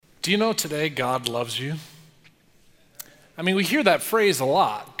Do you know today God loves you? I mean, we hear that phrase a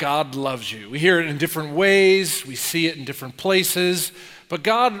lot, God loves you. We hear it in different ways, we see it in different places, but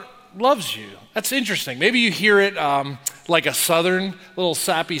God loves you. That's interesting. Maybe you hear it like a little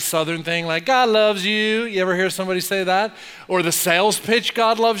sappy southern thing, like God loves you. You ever hear somebody say that? Or the sales pitch,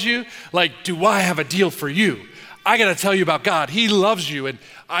 God loves you. Like, do I have a deal for you? I got to tell you about God. He loves you, and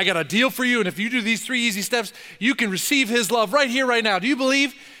I got a deal for you, and if you do these 3 easy steps, you can receive his love right here, right now. Do you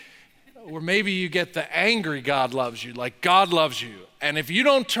believe? Or maybe you get the angry God loves you, like God loves you. And if you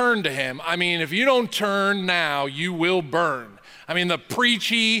don't turn to him, if you don't turn now, you will burn. The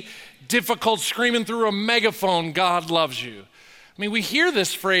preachy, difficult, screaming through a megaphone, God loves you. We hear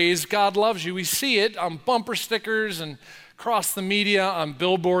this phrase, God loves you. We see it on bumper stickers and across the media, on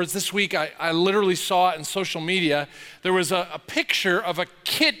billboards. This week, I literally saw it in social media. There was a picture of a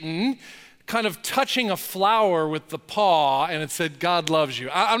kitten kind of touching a flower with the paw, and it said, God loves you.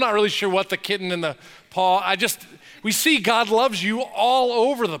 I'm not really sure what the kitten in the paw, we see God loves you all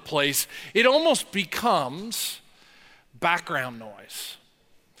over the place. It almost becomes background noise.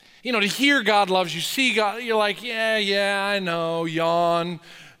 To hear God loves you, see God, you're like, yeah, I know, yawn,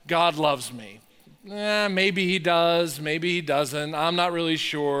 God loves me. Maybe he does, maybe he doesn't. I'm not really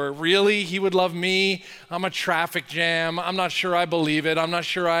sure. Really, he would love me? I'm a traffic jam. I'm not sure I believe it. I'm not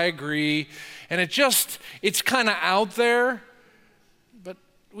sure I agree. And it's kind of out there, but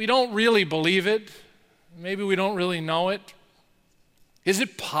we don't really believe it. Maybe we don't really know it. Is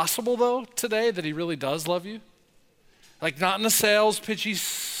it possible, though, today that he really does love you? Like not in a sales pitchy,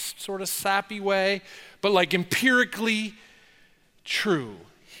 sort of sappy way, but like empirically true.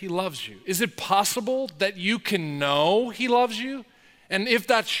 He loves you. Is it possible that you can know he loves you? And if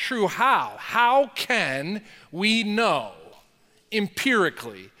that's true, how? How can we know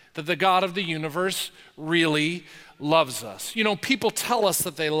empirically that the God of the universe really loves us? People tell us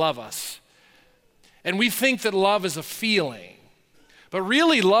that they love us. And we think that love is a feeling. But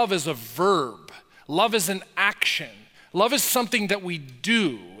really, love is a verb. Love is an action. Love is something that we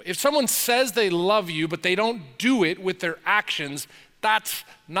do. If someone says they love you, but they don't do it with their actions, that's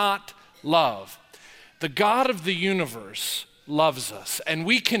not love. The God of the universe loves us, and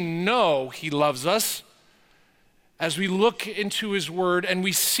we can know he loves us as we look into his word and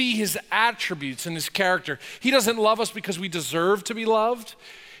we see his attributes and his character. He doesn't love us because we deserve to be loved.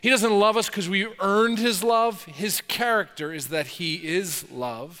 He doesn't love us because we earned his love. His character is that he is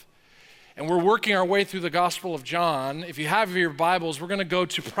love. And we're working our way through the Gospel of John. If you have your Bibles, we're going to go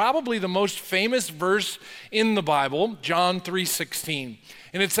to probably the most famous verse in the Bible, John 3:16.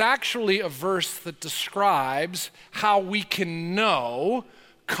 And it's actually a verse that describes how we can know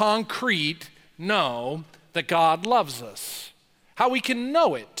that God loves us. How we can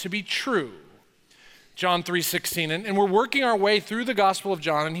know it to be true. John 3:16. And we're working our way through the Gospel of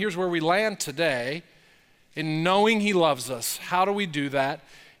John, and here's where we land today in knowing he loves us. How do we do that?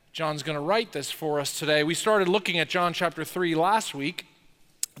 John's going to write this for us today. We started looking at John chapter 3 last week.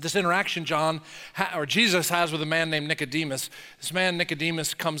 This interaction Jesus has with a man named Nicodemus. This man,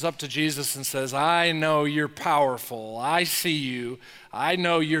 Nicodemus, comes up to Jesus and says, I know you're powerful. I see you. I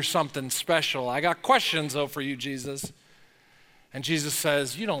know you're something special. I got questions, though, for you, Jesus. And Jesus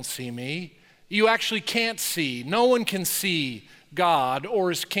says, you don't see me. You actually can't see. No one can see God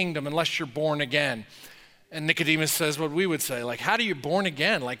or his kingdom unless you're born again. And Nicodemus says what we would say, like, how do you born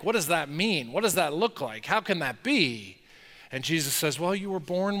again? Like, what does that mean? What does that look like? How can that be? And Jesus says, well, you were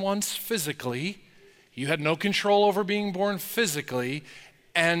born once physically. You had no control over being born physically,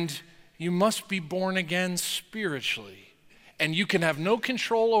 and you must be born again spiritually. And you can have no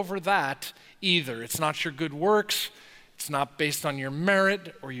control over that either. It's not your good works. It's not based on your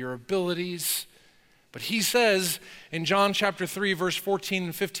merit or your abilities. But he says in John chapter 3, verse 14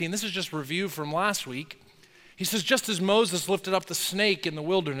 and 15, this is just review from last week. He says, just as Moses lifted up the snake in the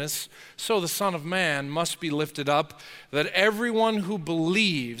wilderness, so the Son of Man must be lifted up, that everyone who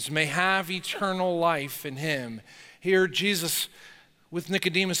believes may have eternal life in him. Here, Jesus, with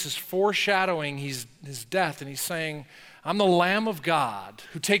Nicodemus, is foreshadowing his death, and he's saying, I'm the Lamb of God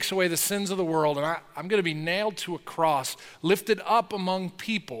who takes away the sins of the world, and I'm going to be nailed to a cross, lifted up among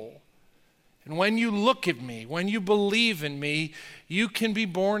people. And when you look at me, when you believe in me, you can be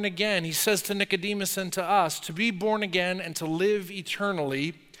born again. He says to Nicodemus and to us, to be born again and to live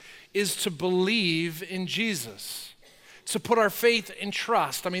eternally is to believe in Jesus, to put our faith and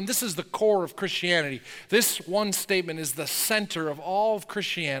trust. This is the core of Christianity. This one statement is the center of all of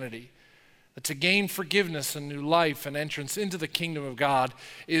Christianity. That to gain forgiveness and new life and entrance into the kingdom of God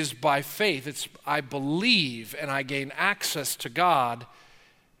is by faith. It's I believe and I gain access to God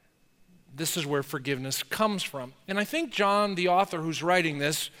This is where forgiveness comes from. And I think John, the author who's writing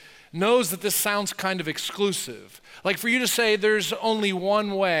this, knows that this sounds kind of exclusive. Like for you to say there's only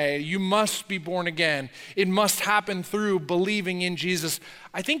one way, you must be born again, it must happen through believing in Jesus.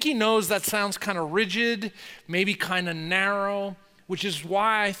 I think he knows that sounds kind of rigid, maybe kind of narrow, which is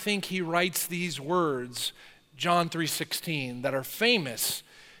why I think he writes these words, John 3:16, that are famous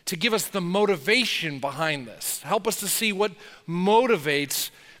to give us the motivation behind this, help us to see what motivates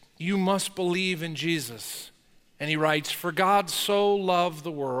you must believe in Jesus. And he writes, "For God so loved the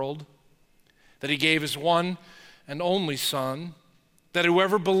world that he gave his one and only Son, that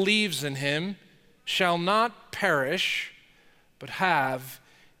whoever believes in him shall not perish, but have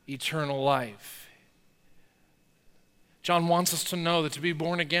eternal life." John wants us to know that to be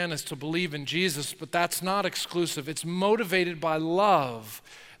born again is to believe in Jesus, but that's not exclusive. It's motivated by love,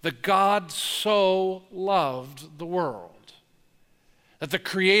 that God so loved the world. That the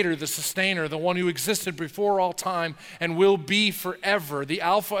creator, the sustainer, the one who existed before all time and will be forever, the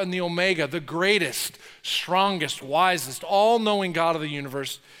Alpha and the Omega, the greatest, strongest, wisest, all-knowing God of the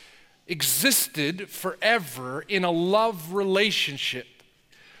universe, existed forever in a love relationship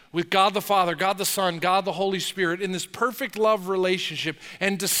with God the Father, God the Son, God the Holy Spirit, in this perfect love relationship,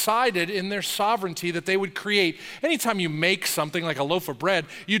 and decided in their sovereignty that they would create. Anytime you make something like a loaf of bread,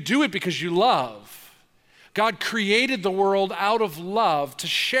 you do it because you love. God created the world out of love to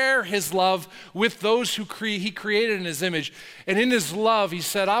share his love with those who he created in his image. And in his love, he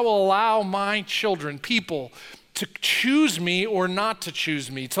said, I will allow my children, people, to choose me or not to choose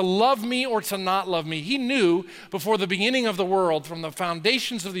me, to love me or to not love me. He knew before the beginning of the world, from the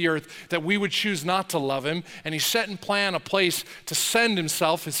foundations of the earth, that we would choose not to love him. And he set in plan a place to send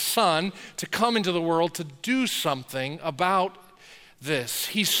himself, his Son, to come into the world to do something about this.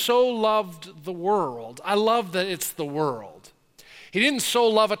 He so loved the world. I love that it's the world. He didn't so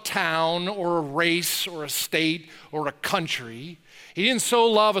love a town or a race or a state or a country. He didn't so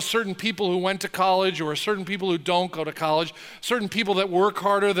love a certain people who went to college or a certain people who don't go to college, certain people that work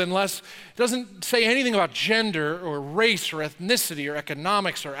harder than less. It doesn't say anything about gender or race or ethnicity or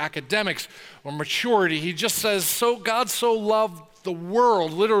economics or academics or maturity. He just says, God so loved the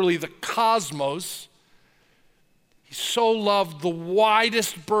world, literally the cosmos. He so loved the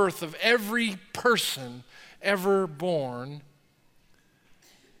widest berth of every person ever born.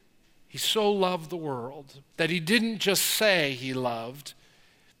 He so loved the world that he didn't just say he loved,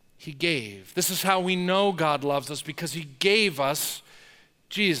 he gave. This is how we know God loves us, because he gave us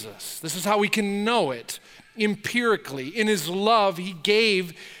Jesus. This is how we can know it empirically. In his love, he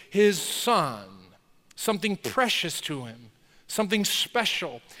gave his Son, something precious to him, something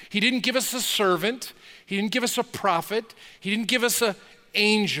special. He didn't give us a servant. He didn't give us a prophet. He didn't give us an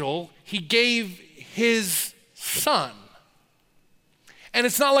angel. He gave his Son. And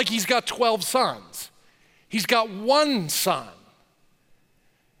it's not like he's got 12 sons. He's got one Son.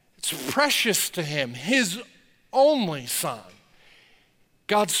 It's precious to him, his only Son.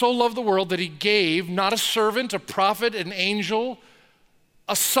 God so loved the world that he gave not a servant, a prophet, an angel,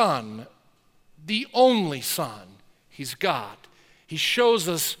 a Son, the only Son. He's God. He shows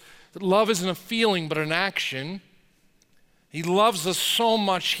us that love isn't a feeling but an action. He loves us so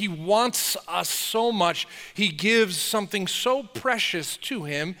much. He wants us so much. He gives something so precious to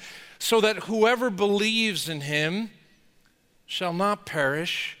him so that whoever believes in him shall not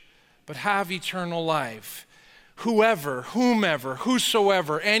perish but have eternal life. Whoever, whomever,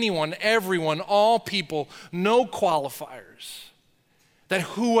 whosoever, anyone, everyone, all people, no qualifiers. That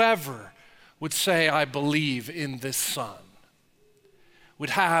whoever would say, I believe in this Son, would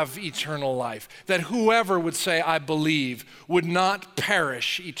have eternal life. That whoever would say, I believe, would not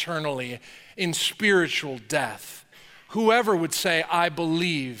perish eternally in spiritual death. Whoever would say, I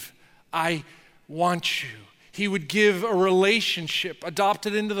believe, I want you. He would give a relationship,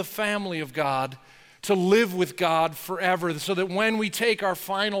 adopted into the family of God, to live with God forever, so that when we take our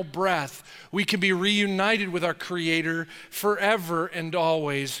final breath, we can be reunited with our Creator forever and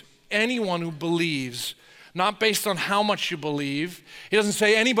always. Anyone who believes, not based on how much you believe. He doesn't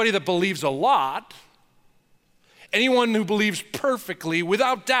say anybody that believes a lot. Anyone who believes perfectly,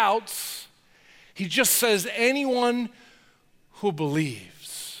 without doubts. He just says anyone who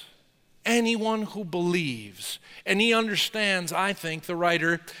believes. Anyone who believes. And he understands, I think, the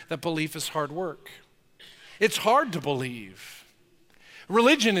writer, that belief is hard work. It's hard to believe.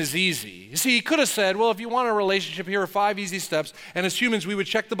 Religion is easy. You see, he could have said, well, if you want a relationship, here are 5 easy steps. And as humans, we would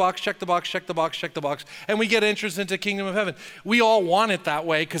check the box, check the box, check the box, check the box, and we get entrance into the kingdom of heaven. We all want it that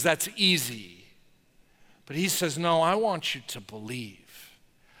way because that's easy. But he says, no, I want you to believe.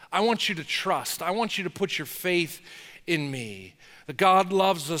 I want you to trust. I want you to put your faith in me. That God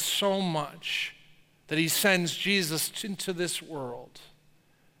loves us so much that he sends Jesus into this world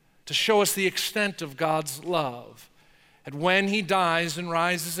to show us the extent of God's love. And when he dies and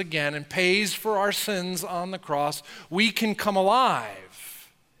rises again and pays for our sins on the cross, we can come alive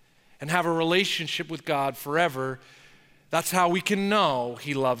and have a relationship with God forever. That's how we can know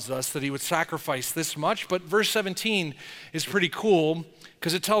he loves us, that he would sacrifice this much. But verse 17 is pretty cool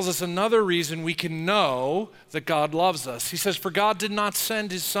because it tells us another reason we can know that God loves us. He says, "For God did not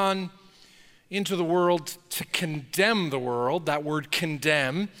send his Son into the world to condemn the world." That word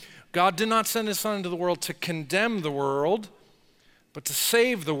condemn. God did not send his Son into the world to condemn the world, but to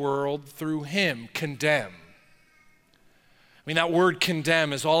save the world through him. Condemn. I mean, that word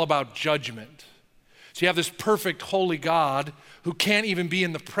condemn is all about judgment. So you have this perfect, holy God who can't even be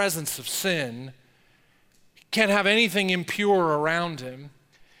in the presence of sin, can't have anything impure around him.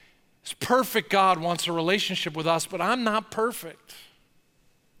 This perfect God wants a relationship with us, but I'm not perfect.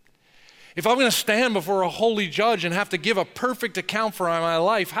 If I'm going to stand before a holy judge and have to give a perfect account for my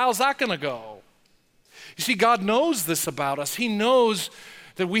life, how's that going to go? You see, God knows this about us. He knows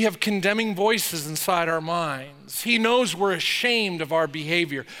that we have condemning voices inside our minds. He knows we're ashamed of our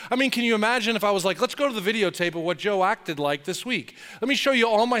behavior. I mean, can you imagine if I was like, let's go to the videotape of what Joe acted like this week. Let me show you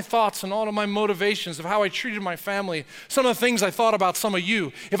all my thoughts and all of my motivations of how I treated my family, some of the things I thought about some of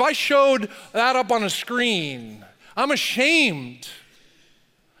you. If I showed that up on a screen, I'm ashamed.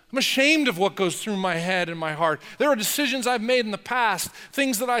 I'm ashamed of what goes through my head and my heart. There are decisions I've made in the past,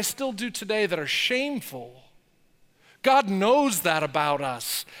 things that I still do today that are shameful. God knows that about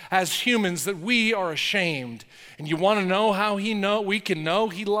us as humans, that we are ashamed. And you want to know how we can know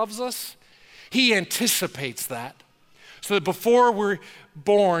he loves us? He anticipates that. So that before we're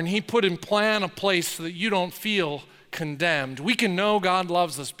born, he put in plan a place so that you don't feel condemned. We can know God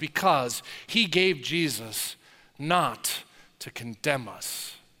loves us because he gave Jesus not to condemn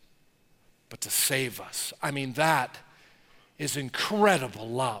us, but to save us. I mean, that is incredible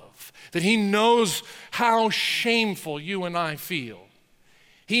love, that he knows how shameful you and I feel.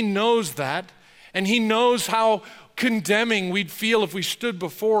 He knows that, and he knows how condemning we'd feel if we stood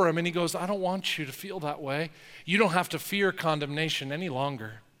before him, and he goes, I don't want you to feel that way. You don't have to fear condemnation any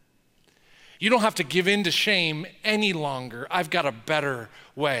longer. You don't have to give in to shame any longer. I've got a better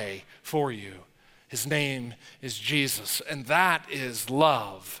way for you. His name is Jesus, and that is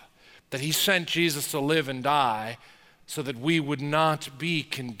love. That he sent Jesus to live and die so that we would not be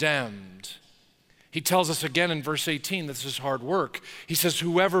condemned. He tells us again in verse 18, this is hard work. He says,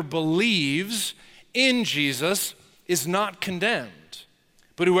 whoever believes in Jesus is not condemned,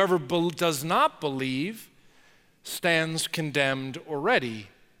 but whoever does not believe stands condemned already,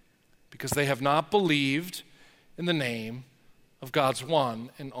 because they have not believed in the name of God's one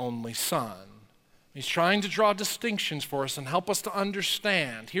and only Son. He's trying to draw distinctions for us and help us to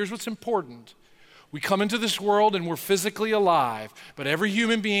understand. Here's what's important. We come into this world and we're physically alive, but every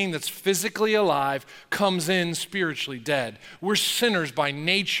human being that's physically alive comes in spiritually dead. We're sinners by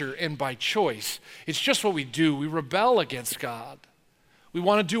nature and by choice. It's just what we do. We rebel against God. We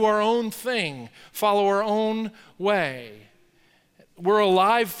want to do our own thing, follow our own way. We're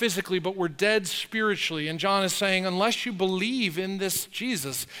alive physically, but we're dead spiritually. And John is saying, unless you believe in this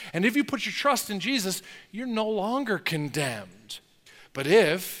Jesus, and if you put your trust in Jesus, you're no longer condemned. But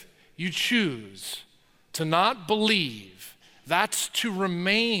if you choose to not believe, that's to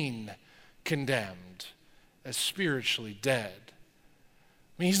remain condemned as spiritually dead.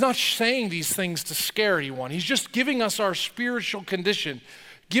 I mean, he's not saying these things to scare anyone. He's just giving us our spiritual condition,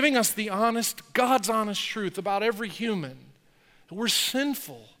 giving us the honest, God's honest truth about every human. We're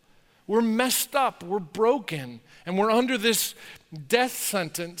sinful, we're messed up, we're broken, and we're under this death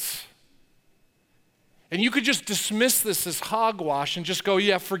sentence. And you could just dismiss this as hogwash and just go,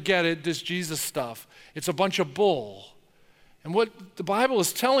 yeah, forget it, this Jesus stuff. It's a bunch of bull. And what the Bible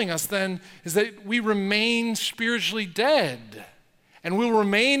is telling us then is that we remain spiritually dead, and we'll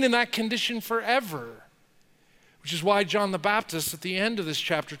remain in that condition forever. Which is why John the Baptist at the end of this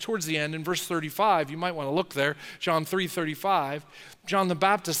chapter, towards the end in verse 35, you might want to look there, John 3:35, John the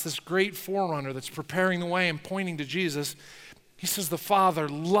Baptist, this great forerunner that's preparing the way and pointing to Jesus, he says the Father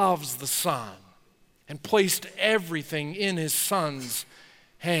loves the Son and placed everything in his Son's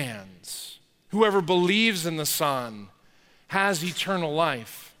hands. Whoever believes in the Son has eternal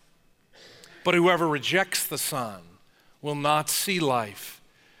life, but whoever rejects the Son will not see life,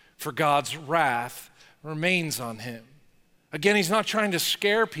 for God's wrath remains on him. Again, he's not trying to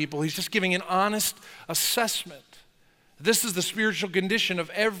scare people. He's just giving an honest assessment. This is the spiritual condition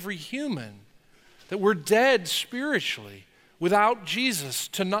of every human, that we're dead spiritually without Jesus,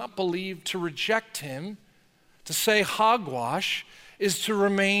 to not believe, to reject him, To say hogwash is to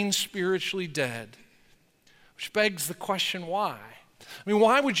remain spiritually dead, which begs the question, why? I mean,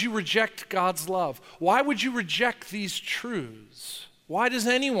 why would you reject God's love? Why would you reject these truths? Why does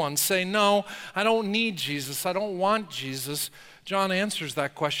anyone say, no, I don't need Jesus, I don't want Jesus? John answers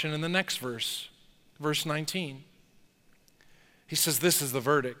that question in the next verse, verse 19. He says, this is the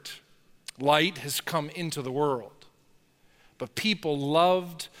verdict. Light has come into the world, but people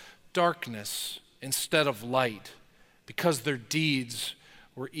loved darkness instead of light because their deeds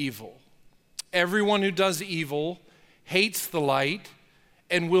were evil. Everyone who does evil hates the light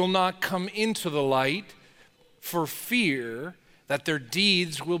and will not come into the light for fear that their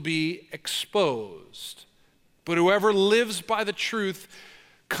deeds will be exposed. But whoever lives by the truth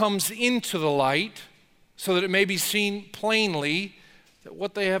comes into the light so that it may be seen plainly that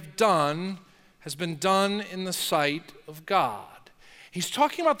what they have done has been done in the sight of God. He's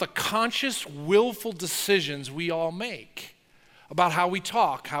talking about the conscious, willful decisions we all make about how we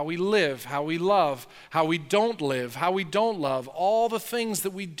talk, how we live, how we love, how we don't live, how we don't love, all the things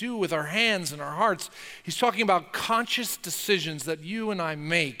that we do with our hands and our hearts. He's talking about conscious decisions that you and I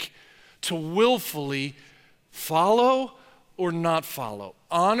make to willfully follow or not follow,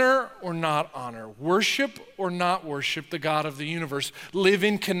 honor or not honor, worship or not worship the God of the universe, live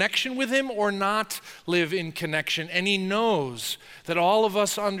in connection with him or not live in connection. And he knows that all of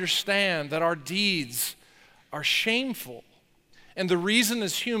us understand that our deeds are shameful. And the reason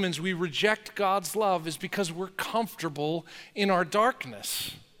as humans we reject God's love is because we're comfortable in our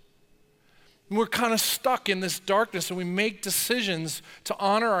darkness. We're kind of stuck in this darkness, and we make decisions to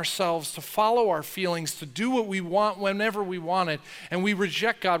honor ourselves, to follow our feelings, to do what we want whenever we want it. And we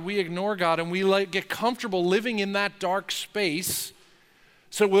reject God, we ignore God, and we get comfortable living in that dark space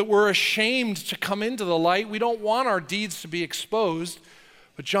so that we're ashamed to come into the light. We don't want our deeds to be exposed.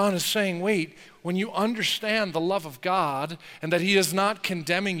 But John is saying, wait, when you understand the love of God and that he is not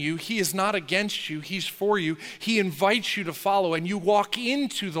condemning you, he is not against you, he's for you, he invites you to follow, and you walk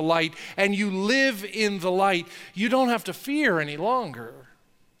into the light and you live in the light, you don't have to fear any longer.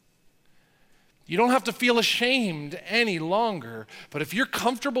 You don't have to feel ashamed any longer. But if you're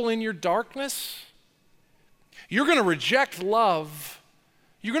comfortable in your darkness, you're going to reject love,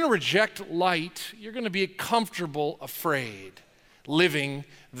 you're going to reject light, you're going to be comfortable, afraid, living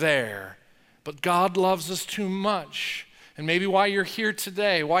there. But God loves us too much. And maybe why you're here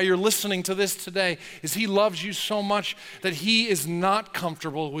today, why you're listening to this today, is he loves you so much that he is not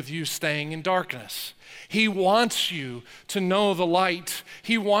comfortable with you staying in darkness. He wants you to know the light.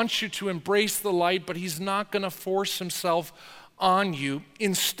 He wants you to embrace the light, but he's not going to force himself on you.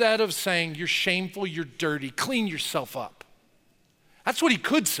 Instead of saying, you're shameful, you're dirty, clean yourself up. That's what he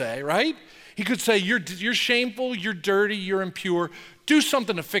could say, right? He could say, you're shameful, you're dirty, you're impure. Do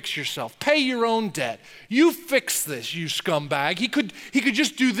something to fix yourself. Pay your own debt. You fix this, you scumbag. He could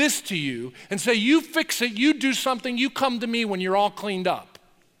just do this to you and say, you fix it, you do something, you come to me when you're all cleaned up.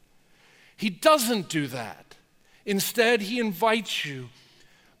 He doesn't do that. Instead, he invites you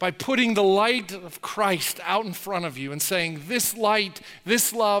by putting the light of Christ out in front of you and saying, this light,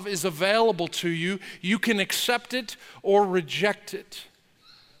 this love is available to you. You can accept it or reject it.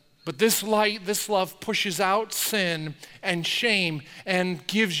 But this light, this love pushes out sin and shame and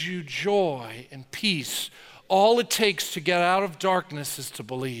gives you joy and peace. All it takes to get out of darkness is to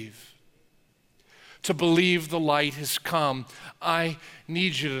believe. To believe the light has come. I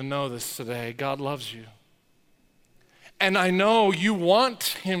need you to know this today. God loves you. And I know you want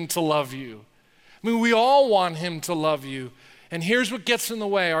him to love you. I mean, we all want him to love you. And here's what gets in the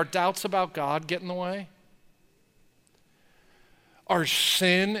way. Our doubts about God get in the way. Our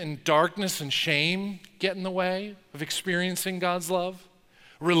sin and darkness and shame get in the way of experiencing God's love.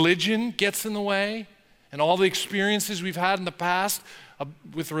 Religion gets in the way, and all the experiences we've had in the past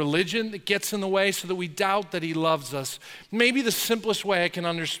with religion, it gets in the way so that we doubt that he loves us. Maybe the simplest way I can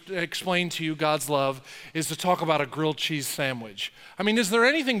explain to you God's love is to talk about a grilled cheese sandwich. I mean, is there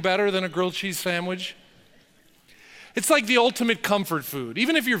anything better than a grilled cheese sandwich? It's like the ultimate comfort food.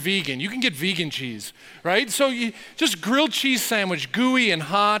 Even if you're vegan, you can get vegan cheese, right? So you just grilled cheese sandwich, gooey and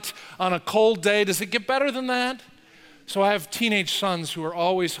hot on a cold day. Does it get better than that? So I have teenage sons who are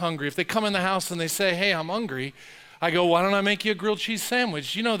always hungry. If they come in the house and they say, hey, I'm hungry, I go, why don't I make you a grilled cheese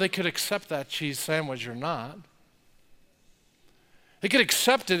sandwich? You know, they could accept that cheese sandwich or not. They could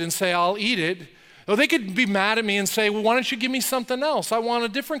accept it and say, I'll eat it. Or they could be mad at me and say, well, why don't you give me something else? I want a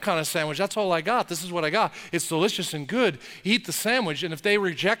different kind of sandwich. That's all I got. This is what I got. It's delicious and good. Eat the sandwich. And if they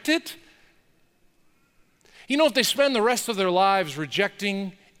reject it, you know, if they spend the rest of their lives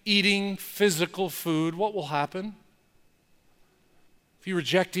rejecting eating physical food, what will happen? If you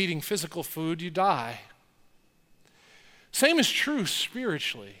reject eating physical food, you die. Same is true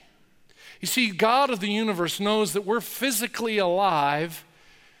spiritually. You see, God of the universe knows that we're physically alive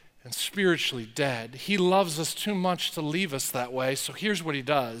and spiritually dead. He loves us too much to leave us that way, so here's what he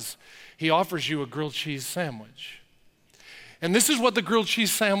does. He offers you a grilled cheese sandwich. And this is what the grilled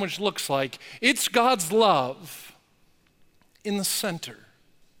cheese sandwich looks like. It's God's love in the center.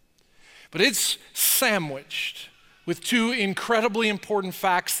 But it's sandwiched with two incredibly important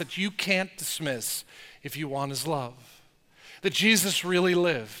facts that you can't dismiss if you want his love. That Jesus really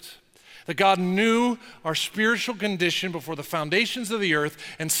lived. That God knew our spiritual condition before the foundations of the earth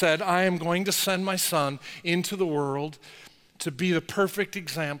and said, I am going to send my son into the world to be the perfect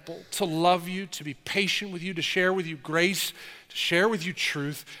example, to love you, to be patient with you, to share with you grace, to share with you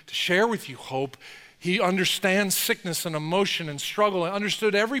truth, to share with you hope. He understands sickness and emotion and struggle and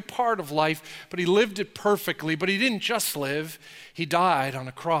understood every part of life, but he lived it perfectly. But he didn't just live. He died on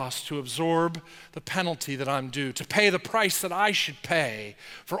a cross to absorb the penalty that I'm due, to pay the price that I should pay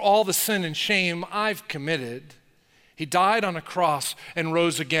for all the sin and shame I've committed. He died on a cross and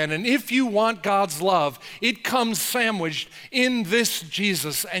rose again. And if you want God's love, it comes sandwiched in this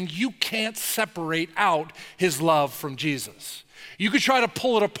Jesus, and you can't separate out his love from Jesus. You could try to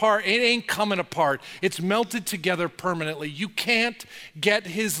pull it apart. It ain't coming apart. It's melted together permanently. You can't get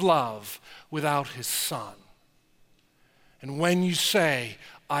his love without his son. And when you say,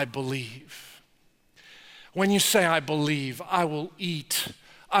 I believe, when you say, I believe, I will eat,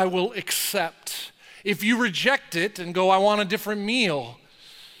 I will accept. If you reject it and go, I want a different meal,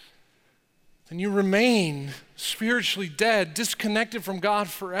 then you remain spiritually dead, disconnected from God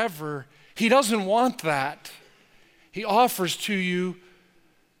forever. He doesn't want that. He offers to you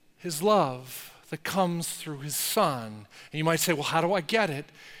his love that comes through his son. And you might say, well, how do I get it?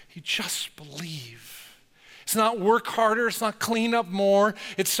 You just believe. It's not work harder. It's not clean up more.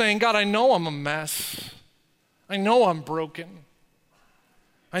 It's saying, God, I know I'm a mess. I know I'm broken.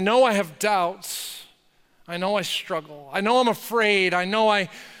 I know I have doubts. I know I struggle. I know I'm afraid. I know I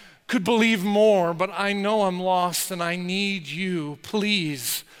could believe more, but I know I'm lost and I need you.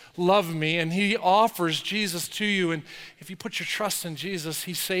 Please love me. And he offers Jesus to you. And if you put your trust in Jesus,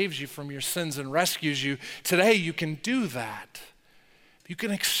 he saves you from your sins and rescues you. Today, you can do that. You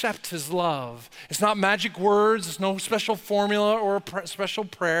can accept his love. It's not magic words. It's no special formula or a special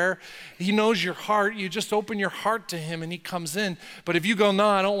prayer. He knows your heart. You just open your heart to him and he comes in. But if you go, no,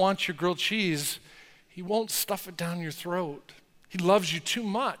 I don't want your grilled cheese, he won't stuff it down your throat. He loves you too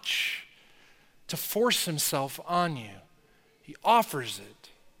much to force himself on you. He offers it.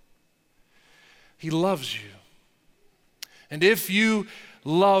 He loves you. And if you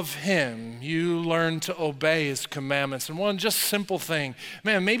love him, you learn to obey his commandments. And one just simple thing,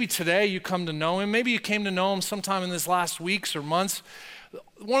 man, maybe today you come to know him. Maybe you came to know him sometime in this last weeks or months.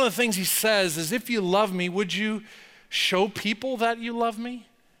 One of the things he says is, if you love me, would you show people that you love me?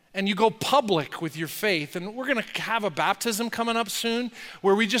 And you go public with your faith. And we're going to have a baptism coming up soon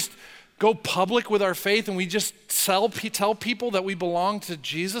where we just go public with our faith and we just tell people that we belong to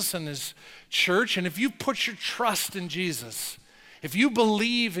Jesus and his church. And if you put your trust in Jesus, if you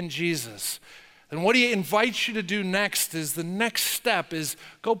believe in Jesus, then what he invites you to do next is, the next step is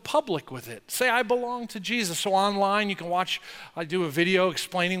go public with it. Say, I belong to Jesus. So online you can watch, I do a video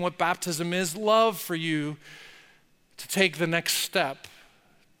explaining what baptism is. Love for you to take the next step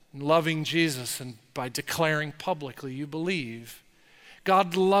in loving Jesus and by declaring publicly you believe.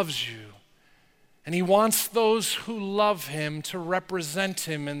 God loves you, and he wants those who love him to represent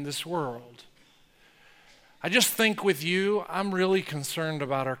him in this world. I just think with you, I'm really concerned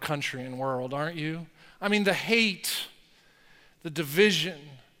about our country and world, aren't you? I mean, the hate, the division,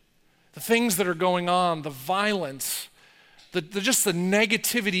 the things that are going on, the violence, just the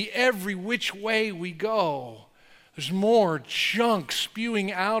negativity every which way we go. There's more junk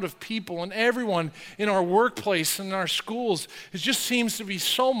spewing out of people, and everyone in our workplace and in our schools. It just seems to be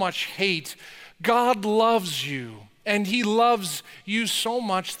so much hate. God loves you, and he loves you so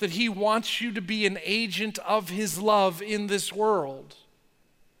much that he wants you to be an agent of his love in this world.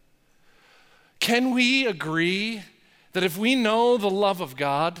 Can we agree that if we know the love of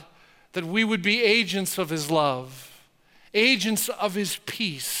God, that we would be agents of his love, agents of his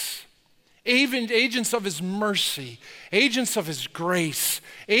peace, agents of his mercy, agents of his grace,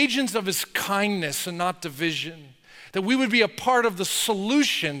 agents of his kindness and not division? That we would be a part of the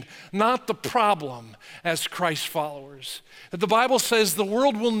solution, not the problem, as Christ followers. That the Bible says the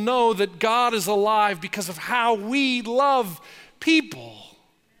world will know that God is alive because of how we love people.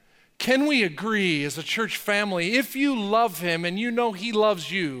 Can we agree as a church family, if you love him and you know he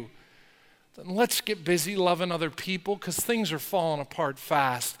loves you, then let's get busy loving other people, because things are falling apart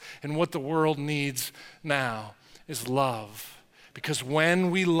fast in what the world needs now. is love. Because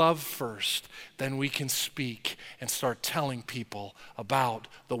when we love first, then we can speak and start telling people about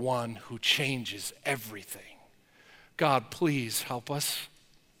the one who changes everything. God, please help us.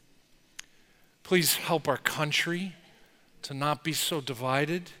 Please help our country to not be so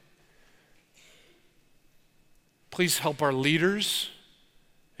divided. Please help our leaders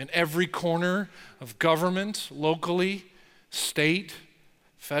in every corner of government, locally, state,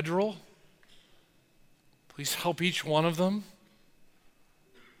 federal. Please help each one of them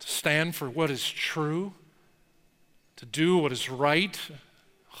to stand for what is true, to do what is right,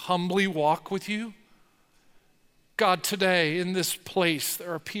 humbly walk with you. God, today in this place,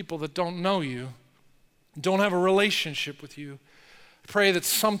 there are people that don't know you, don't have a relationship with you. I pray that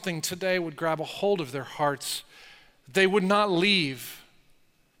something today would grab a hold of their hearts. They would not leave.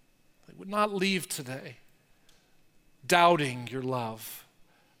 They would not leave today doubting your love.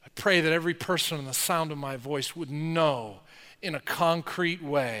 I pray that every person in the sound of my voice would know in a concrete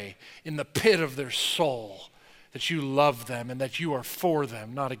way, in the pit of their soul, that you love them and that you are for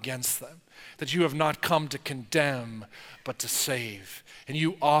them, not against them. That you have not come to condemn, but to save. And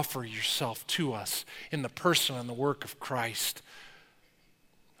you offer yourself to us in the person and the work of Christ.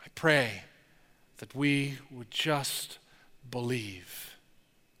 I pray that we would just believe,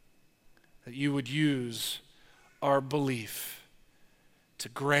 that you would use our belief to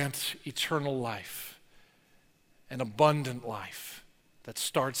grant eternal life, an abundant life that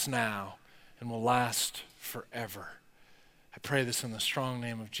starts now and will last forever. I pray this in the strong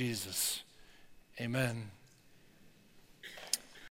name of Jesus. Amen.